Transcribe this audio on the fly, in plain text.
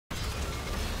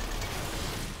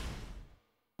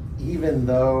even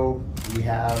though we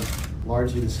have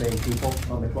largely the same people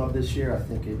on the club this year, I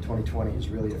think 2020 is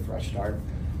really a fresh start.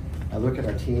 I look at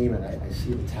our team and I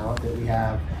see the talent that we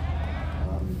have.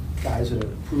 Guys that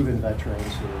have proven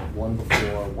veterans who have won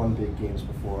before, won big games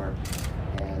before,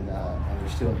 and they're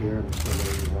still here and they're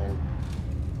still ready to win.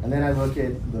 And then I look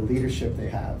at the leadership they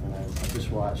have, and I just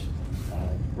watched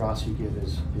Rossi give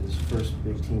his first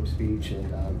big team speech,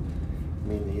 and I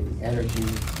mean the energy,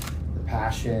 the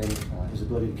passion, his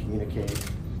ability to communicate,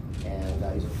 and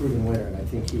he's a proven winner, and I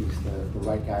think he's the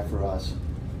right guy for us.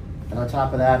 And on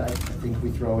top of that, I think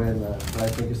we throw in what I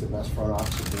think is the best front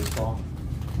office of baseball.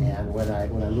 And when I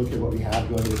look at what we have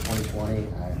going into 2020,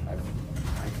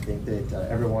 I think that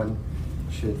everyone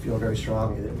should feel very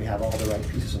strongly that we have all the right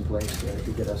pieces in place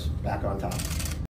to get us back on top.